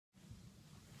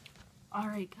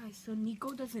Alright guys, so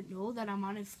Nico doesn't know that I'm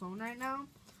on his phone right now,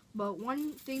 but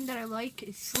one thing that I like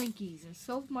is Slinkies. They're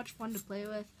so much fun to play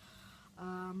with,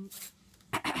 and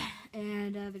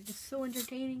they're just so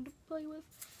entertaining to play with,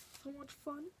 so much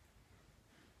fun.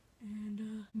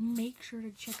 And make sure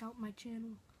to check out my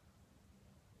channel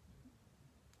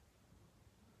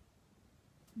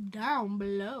down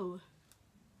below.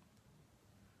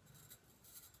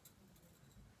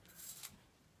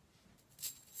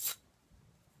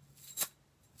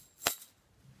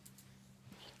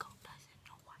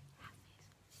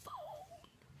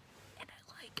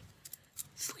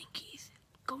 Slinkies.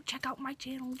 Go check out my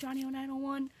channel,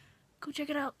 Johnny0901. Go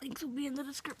check it out. Links will be in the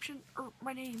description, or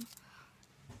my name.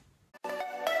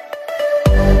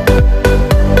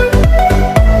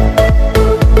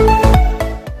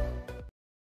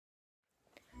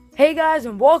 Hey guys,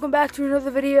 and welcome back to another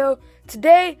video.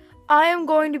 Today, I am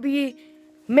going to be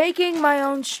making my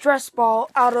own stress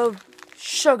ball out of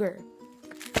sugar.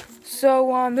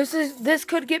 So this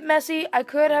could get messy. I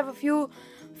could have a few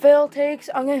fail takes.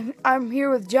 I'm here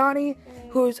with Johnny,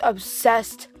 who's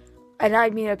obsessed, and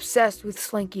I mean obsessed with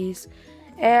Slinkies.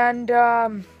 And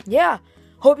yeah,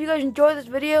 hope you guys enjoy this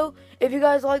video. If you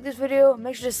guys like this video,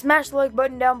 make sure to smash the like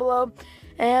button down below.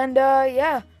 And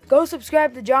yeah, go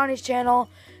subscribe to Johnny's channel.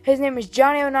 His name is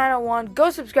Johnny0901.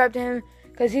 Go subscribe to him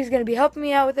because he's going to be helping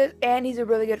me out with it, and he's a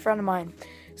really good friend of mine.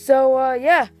 So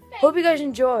yeah, hope you guys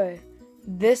enjoy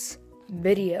this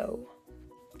video.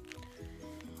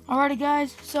 Alrighty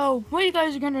guys, so what you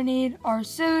guys are going to need are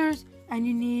scissors, and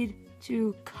you need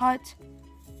to cut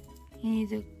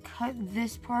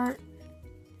this part.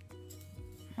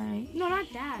 Right. No, not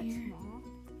that small.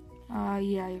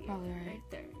 Yeah, you're probably right. Right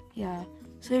there. Yeah.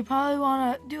 So you probably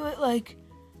want to do it like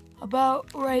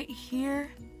about right here.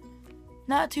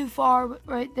 Not too far, but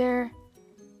right there.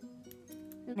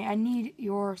 I need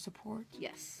your support.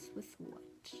 Yes, with what?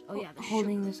 Oh yeah, the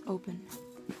holding this open.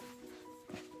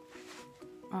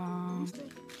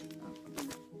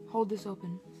 Hold this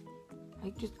open.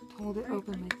 Like, just hold it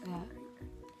open like that.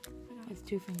 With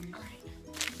 2 fingers.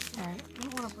 Alright. I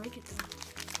don't want to break it though.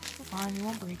 Fine, you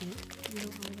won't break it. You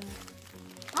don't know that.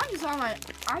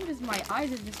 My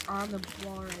eyes are just on the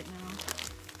wall right now.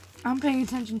 I'm paying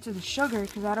attention to the sugar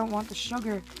because I don't want the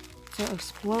sugar to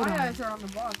explode. My eyes are on the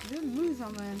ball. If it moves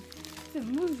if it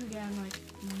moves again, like,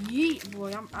 yeet,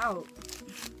 boy, I'm out.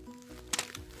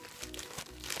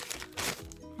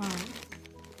 Alright.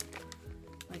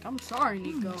 Like, I'm sorry,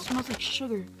 Nico. It smells like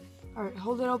sugar. Alright,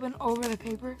 hold it open over the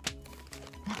paper.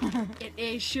 It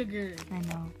is sugar. I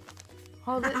know.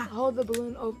 Hold the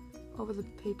balloon over the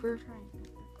paper.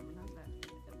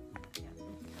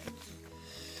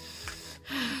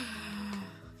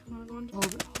 Hold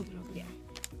it open. Yeah.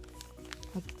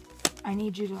 Like, I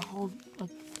need you to hold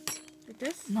like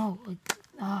this? No, like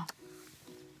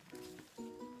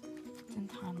it's in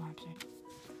time lapse.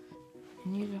 I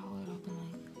need you to hold it open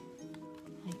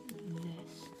like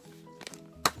this.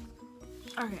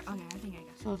 Okay, I think I got it.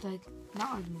 So it's like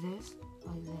not like this,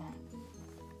 like that.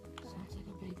 So it's like a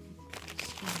big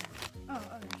square. Oh,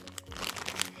 okay.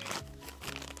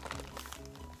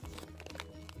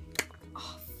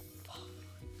 Oh, fuck.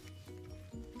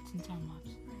 It's in time lapse.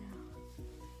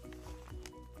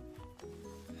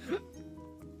 I know.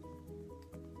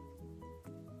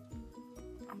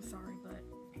 I'm sorry, but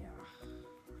yeah, I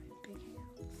have big hands.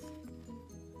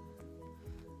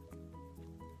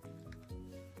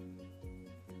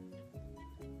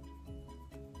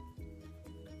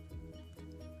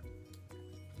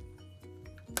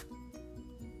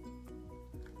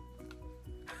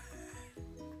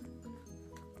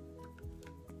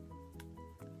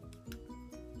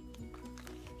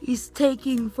 He's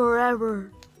taking forever.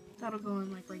 That'll go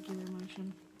in like regular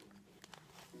motion.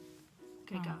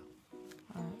 Okay, go.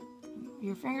 Alright.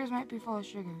 Your fingers might be full of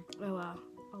sugar. Oh wow.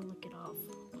 I'll lick it off.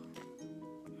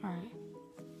 Alright.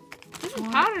 This is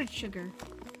powdered sugar.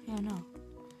 Yeah, I know.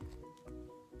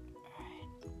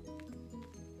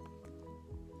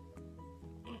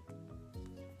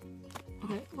 Alright.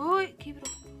 Okay. Wait, keep it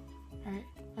open. Alright,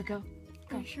 let go.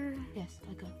 Are you sure? Yes,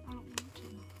 let go. I don't want to.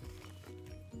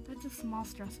 That's a small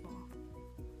stress ball.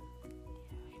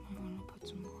 Yeah, you might want to put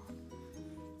some more.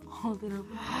 Hold it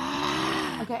open.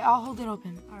 Okay, I'll hold it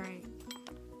open. Alright.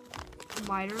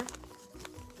 Wider.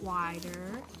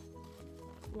 Wider.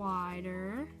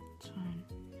 Wider. It's fine.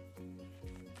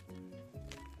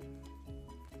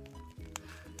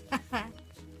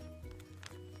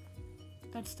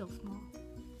 That's still small.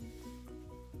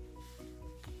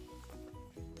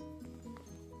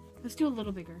 Let's do a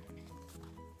little bigger.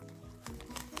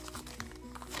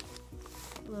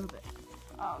 A little bit.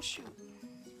 Oh shoot.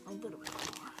 A little bit more.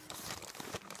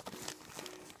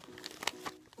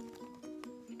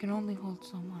 can only hold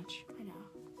so much. I know.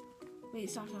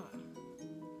 Wait, stop.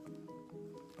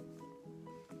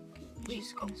 Wait,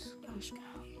 Gosh.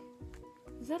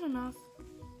 Is that enough?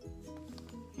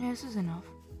 Yeah, this is enough.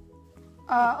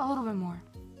 A little bit more.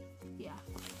 Yeah.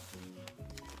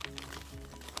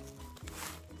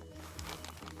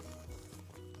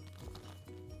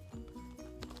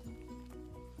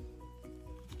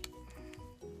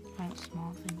 I have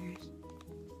small fingers.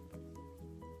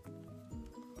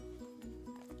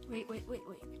 Wait. Alright,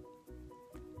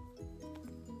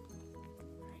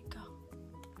 go.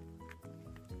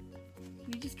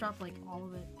 You just dropped like all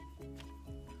of it.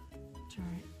 It's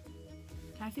alright.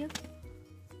 Can I feel it?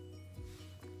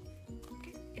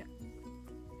 Okay, yeah.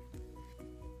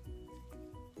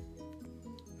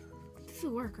 This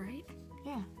will work, right?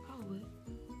 Yeah, probably.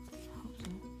 I hope so.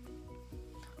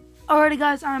 Alrighty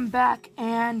guys, I'm back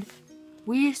and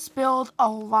we spilled a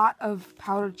lot of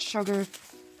powdered sugar.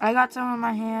 I got some in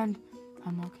my hand.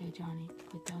 I'm okay, Johnny.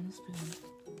 Put down the spoon.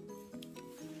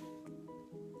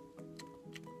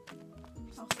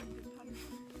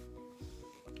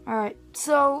 Alright,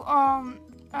 so I'm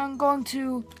going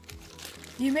to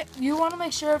you want to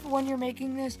make sure when you're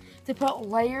making this to put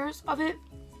layers of it.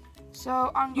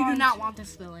 So You do not want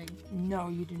this filling. No,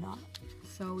 you do not.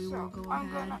 So we will go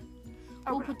ahead.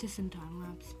 We'll put this in time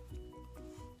lapse.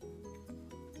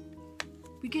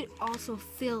 We could also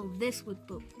fill this with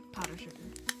powdered sugar.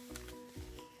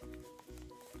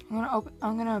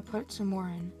 I'm gonna put some more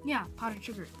in. Yeah, powdered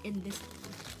sugar in this.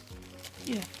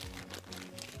 Yeah.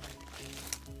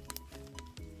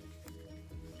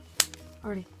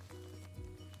 Already.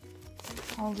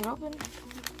 Hold it open.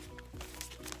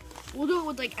 We'll do it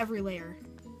with like every layer.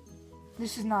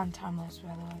 This is not in time lapse,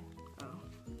 by the way.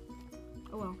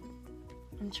 Oh well.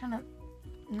 I'm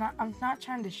not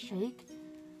trying to shake.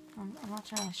 I'm not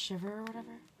trying to shiver or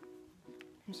whatever.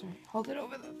 I'm sorry. Hold it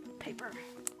over the paper.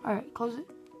 All right, close it.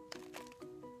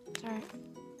 It's all right.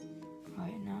 All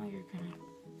right, now you're gonna.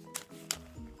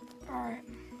 All right.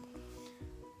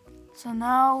 So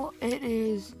now it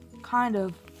is kind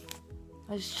of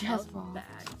a stress ball. Bad.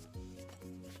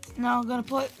 Now I'm gonna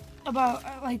put about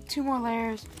like 2 more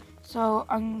layers. So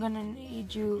I'm gonna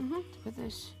need you to put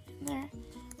this in there.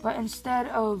 But instead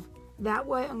of that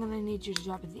way, I'm gonna need you to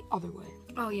drop it the other way.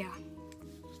 Oh yeah.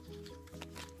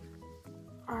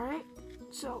 Alright,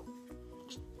 so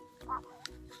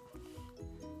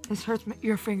this hurts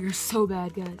your fingers so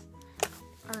bad, guys.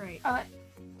 Alright.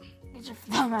 Get your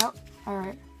thumb out.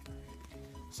 Alright.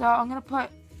 So I'm gonna put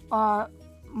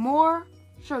more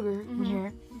sugar in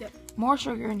here. Yep. More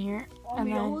sugar in here. Want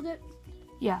me to hold it?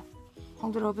 Yeah.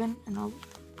 Hold it open and I'll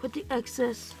put the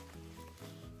excess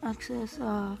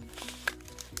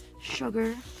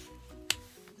sugar.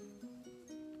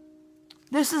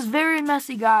 This is very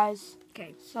messy, guys.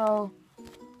 Okay. So,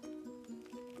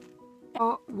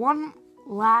 one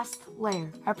last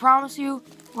layer. I promise you,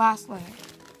 last layer.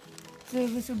 So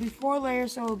this will be 4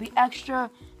 layers, so it will be extra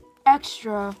tight,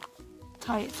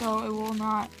 so it will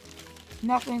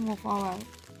nothing will fall out.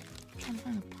 I'm trying to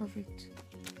find a perfect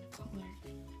color.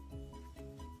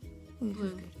 Ooh,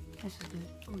 Blue. This is good.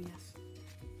 Oh yes.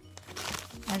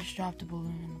 I just dropped a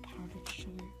balloon in the powdered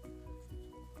sugar.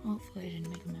 Hopefully I didn't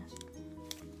make a mess.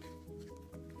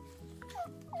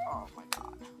 Oh my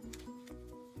god.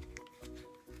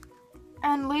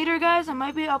 And later, guys, I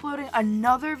might be uploading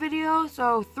another video.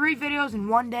 So 3 videos in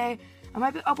one day. I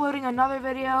might be uploading another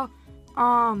video.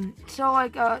 So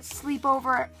like a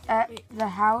sleepover at the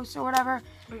house or whatever.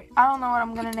 Okay. I don't know what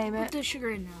I'm gonna name Put it. the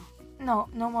sugar in now.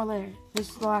 No more layer. This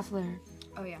is the last layer.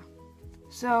 Oh yeah.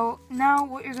 So now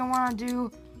what you're gonna want to do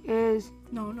is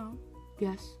No.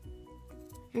 yes.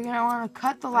 You're gonna want to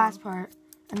cut the last part,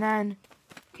 and then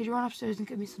could you run upstairs and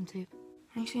get me some tape?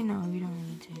 Actually, no, you don't really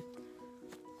need tape.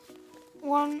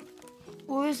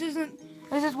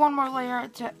 This is one more layer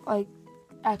to like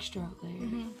extra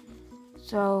layer.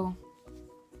 So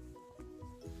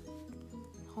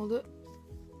hold it.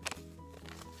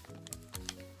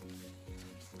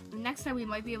 Next time we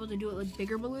might be able to do it with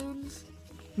bigger balloons.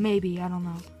 Maybe, I don't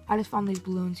know. I just found these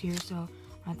balloons here, so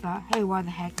I thought, hey, why the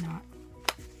heck not?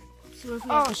 So if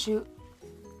we Oh shoot.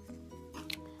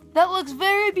 That looks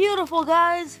very beautiful,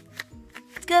 guys.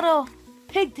 It's got a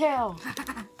pigtail.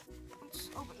 Let's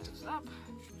open this up.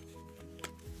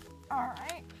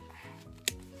 Alright.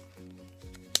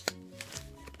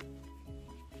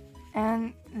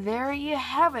 And there you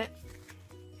have it.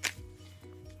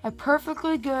 A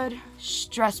perfectly good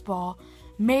stress ball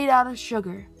made out of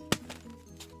sugar.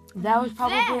 That was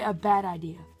probably a bad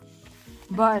idea.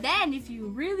 But then if you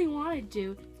really wanted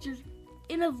to, just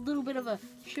in a little bit of a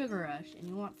sugar rush and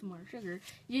you want some more sugar,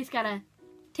 you just gotta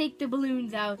take the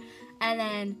balloons out, and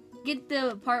then get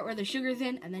the part where the sugar's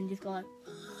in, and then just go like,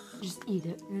 Just eat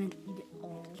it. and then eat it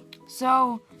all.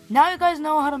 So now you guys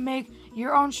know how to make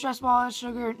your own stress ball out of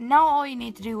sugar. Now all you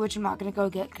need to do, which I'm not gonna go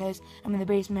get because I'm in the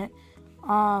basement.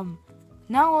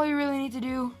 Now all you really need to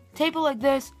do, tape it like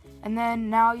this, and then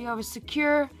now you have a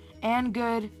secure and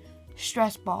good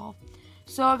stress ball.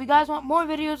 So if you guys want more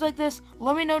videos like this,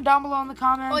 let me know down below in the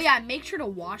comments. Oh yeah, make sure to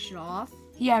wash it off.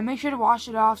 Yeah, make sure to wash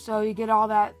it off so you get all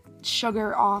that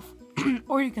sugar off,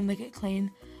 or you can lick it clean,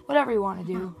 whatever you want to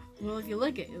do. Well, if you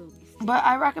lick it, it'll be. But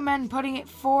I recommend putting it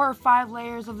 4 or 5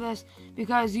 layers of this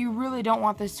because you really don't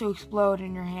want this to explode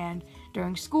in your hand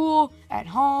during school, at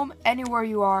home, anywhere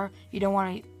you are. You don't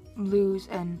want to lose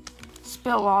and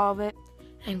spill all of it.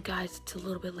 And guys, it's a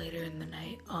little bit later in the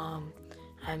night.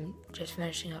 I'm just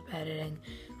finishing up editing.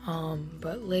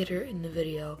 But later in the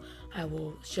video, I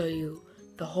will show you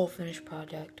the whole finished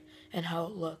project and how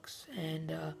it looks.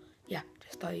 And yeah,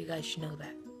 just thought you guys should know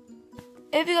that.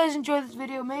 If you guys enjoyed this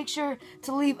video, make sure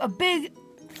to leave a big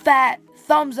fat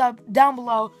thumbs up down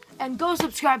below and go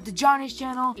subscribe to Johnny's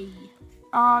channel.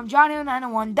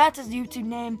 Johnny0901, that's his YouTube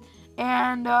name.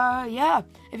 And yeah,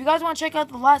 if you guys want to check out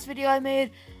the last video I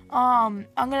made, I'm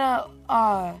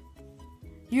gonna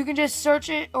you can just search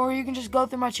it or you can just go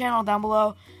through my channel down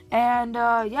below. And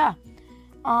yeah,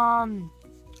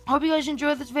 hope you guys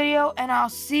enjoyed this video, and I'll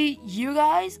see you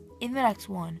guys in the next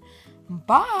one.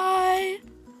 Bye.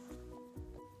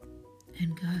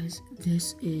 And guys,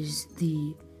 this is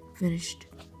the finished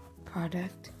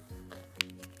product.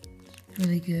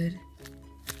 Really good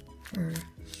for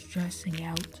stressing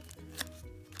out.